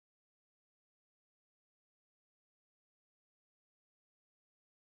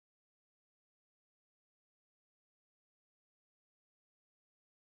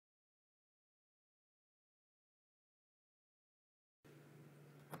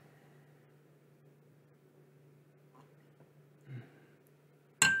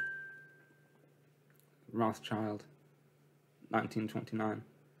Rothschild, 1929.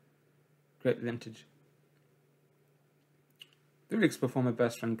 Great vintage. 3 weeks before my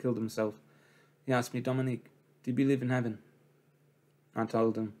best friend killed himself, he asked me, "Dominique, do you believe in heaven?" I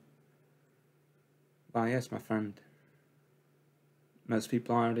told him, "Why, yes, my friend. Most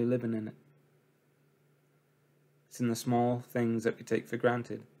people are already living in it. It's in the small things that we take for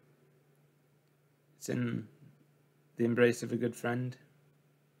granted. It's in the embrace of a good friend.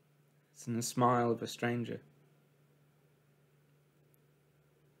 It's in the smile of a stranger.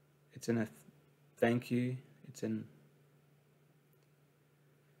 It's in a thank you. It's in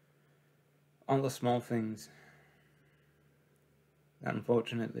all the small things that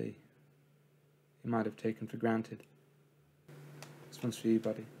unfortunately you might have taken for granted." This one's for you,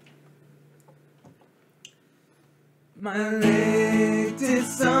 buddy. My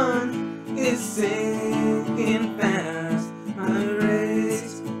latest sun is sinking fast. My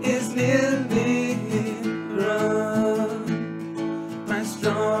race is nearly run. My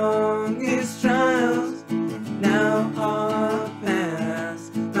strongest trials now are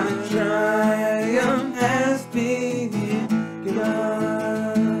past. My triumph has begun.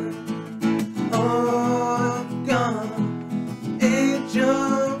 Oh, come,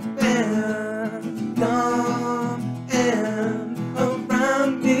 angel band, come and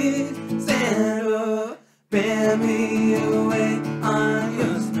around me stand up, bear me away on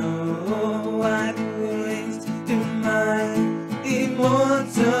your snow white wings to my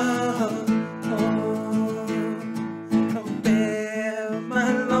immortal home. Oh, bear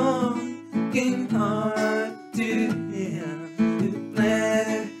my longing heart to him who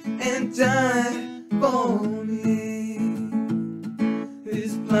bled and died for me,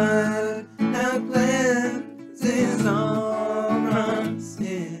 whose blood now cleanses all from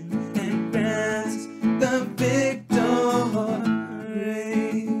sin.